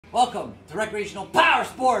Welcome to Recreational Power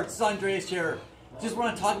Sports. Andreas here. Just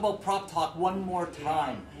want to talk about prop talk one more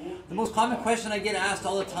time. The most common question I get asked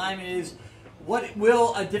all the time is, what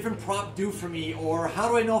will a different prop do for me? Or how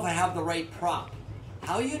do I know if I have the right prop?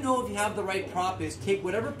 How you know if you have the right prop is take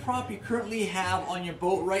whatever prop you currently have on your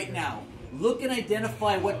boat right now. Look and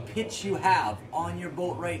identify what pitch you have on your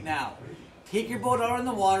boat right now. Take your boat out on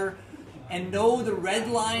the water and know the red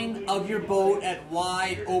line of your boat at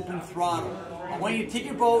wide open throttle. I want you to take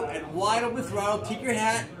your boat at wide open throttle, take your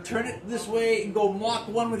hat, turn it this way, and go Mach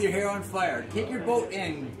 1 with your hair on fire. Take your boat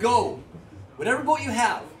and go. Whatever boat you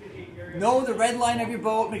have, know the red line of your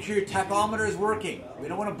boat, make sure your tachometer is working. We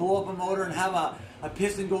don't want to blow up a motor and have a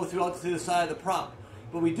piston go throughout to the side of the prop.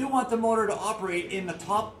 But we do want the motor to operate in the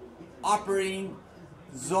top operating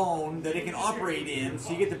zone that it can operate in,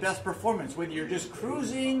 so you get the best performance. Whether you're just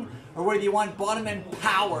cruising or whether you want bottom end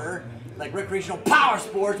power, like recreational power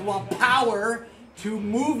sports, you want power to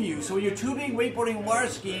move you. So when you're tubing, wakeboarding, water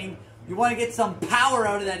skiing, you want to get some power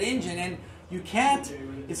out of that engine, and you can't,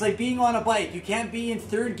 it's like being on a bike. You can't be in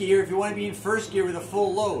third gear if you want to be in first gear with a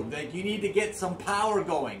full load. Like, you need to get some power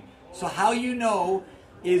going. So how you know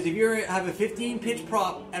is if you have a 15 pitch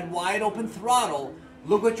prop at wide open throttle,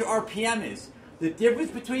 look what your RPM is. The difference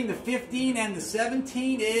between the 15 and the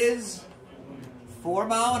 17 is 4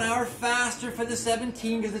 miles an hour faster for the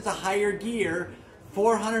 17 because it's a higher gear,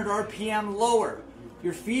 400 RPM lower.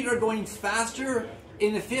 Your feet are going faster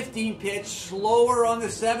in the 15 pitch, slower on the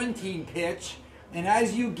 17 pitch, and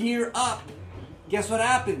as you gear up, guess what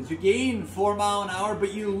happens? You gain 4 miles an hour,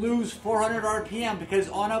 but you lose 400 RPM because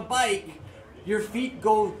on a bike, your feet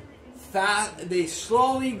go fast, they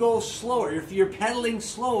slowly go slower. You're pedaling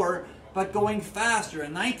slower, but going faster. A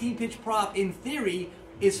 19 pitch prop, in theory,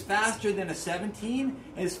 is faster than a 17,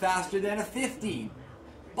 is faster than a 15.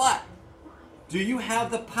 But do you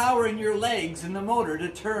have the power in your legs and the motor to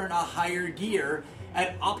turn a higher gear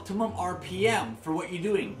at optimum RPM for what you're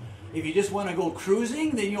doing? If you just want to go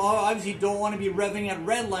cruising, then you obviously don't want to be revving at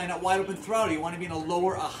red line at wide open throttle. You want to be in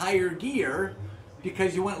a higher gear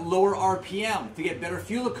because you want lower RPM to get better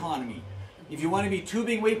fuel economy. If you want to be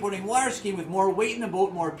tubing, wakeboarding, water skiing with more weight in the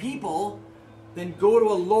boat, more people, then go to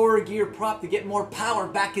a lower gear prop to get more power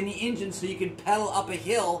back in the engine so you can pedal up a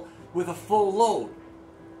hill with a full load.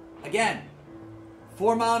 Again,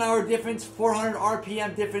 4 mile an hour difference, 400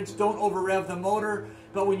 RPM difference, don't over rev the motor.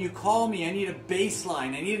 But when you call me, I need a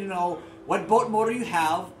baseline. I need to know what boat motor you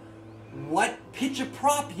have, what pitch of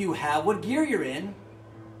prop you have, what gear you're in,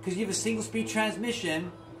 because you have a single speed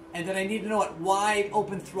transmission, and then I need to know at wide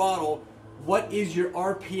open throttle, what is your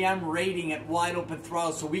RPM rating at wide open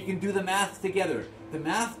throttle so we can do the math together. The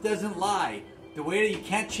math doesn't lie. The weight, you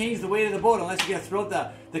can't change the weight of the boat unless you got to throw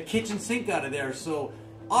the kitchen sink out of there. So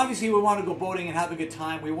obviously we want to go boating and have a good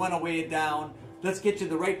time. We want to weigh it down. Let's get you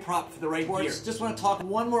the right prop for the right gear. Just want to talk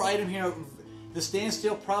one more item here, the stainless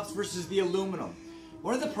steel props versus the aluminum.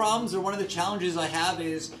 One of the problems or one of the challenges I have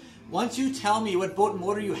is once you tell me what boat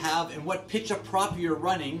motor you have and what pitch of prop you're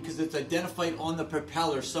running, because it's identified on the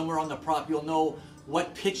propeller, somewhere on the prop, you'll know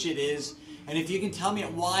what pitch it is. And if you can tell me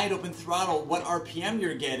at wide open throttle what RPM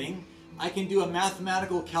you're getting, I can do a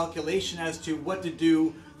mathematical calculation as to what to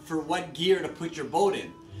do for what gear to put your boat in.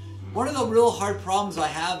 One of the real hard problems I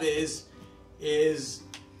have is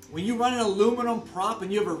when you run an aluminum prop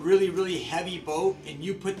and you have a really, really heavy boat and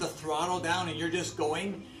you put the throttle down and you're just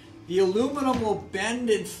going, the aluminum will bend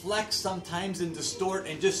and flex sometimes and distort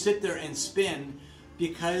and just sit there and spin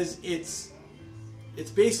because it's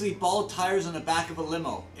basically ball tires on the back of a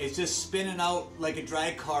limo. It's just spinning out like a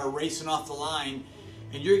drag car racing off the line,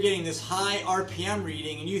 and you're getting this high RPM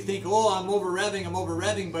reading and you think, oh, I'm over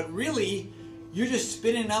revving, but really you're just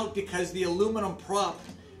spinning out because the aluminum prop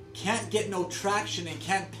can't get no traction and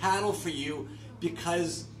can't paddle for you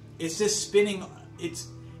because it's just spinning.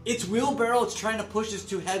 Its wheelbarrow it's trying to push is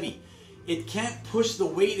too heavy. It can't push the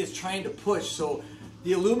weight it's trying to push. So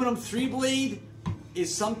the aluminum 3-blade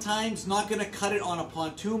is sometimes not going to cut it on a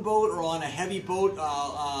pontoon boat or on a heavy boat,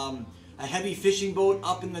 a heavy fishing boat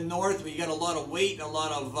up in the north where you got a lot of weight, a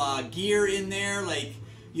lot of gear in there. Like,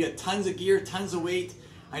 you got tons of gear, tons of weight.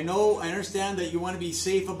 I understand that you want to be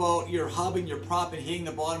safe about your hub and your prop and hitting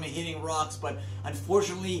the bottom and hitting rocks, but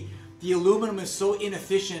unfortunately the aluminum is so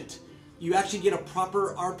inefficient. You actually get a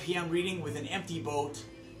proper RPM reading with an empty boat,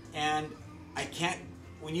 and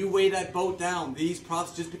when you weigh that boat down, these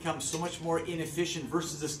props just become so much more inefficient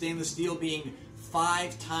versus the stainless steel being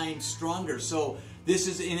 5 times stronger. So this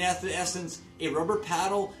is in essence a rubber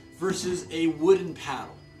paddle versus a wooden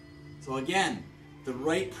paddle. So again, the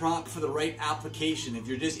right prop for the right application. If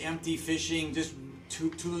you're just empty fishing, just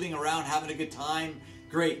tooling around, having a good time,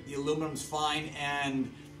 great, the aluminum's fine.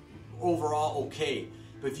 And overall okay.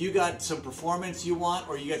 But if you got some performance you want,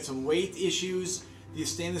 or you got some weight issues, the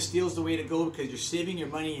stainless steel is the way to go because you're saving your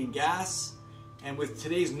money in gas. And with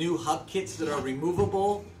today's new hub kits that are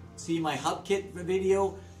removable, see my hub kit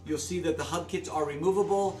video, you'll see that the hub kits are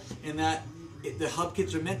removable and that the hub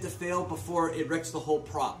kits are meant to fail before it wrecks the whole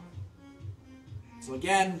prop. So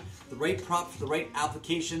again, the right prop for the right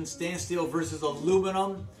application, stainless steel versus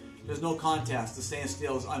aluminum, there's no contest. The stainless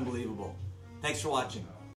steel is unbelievable. Thanks for watching.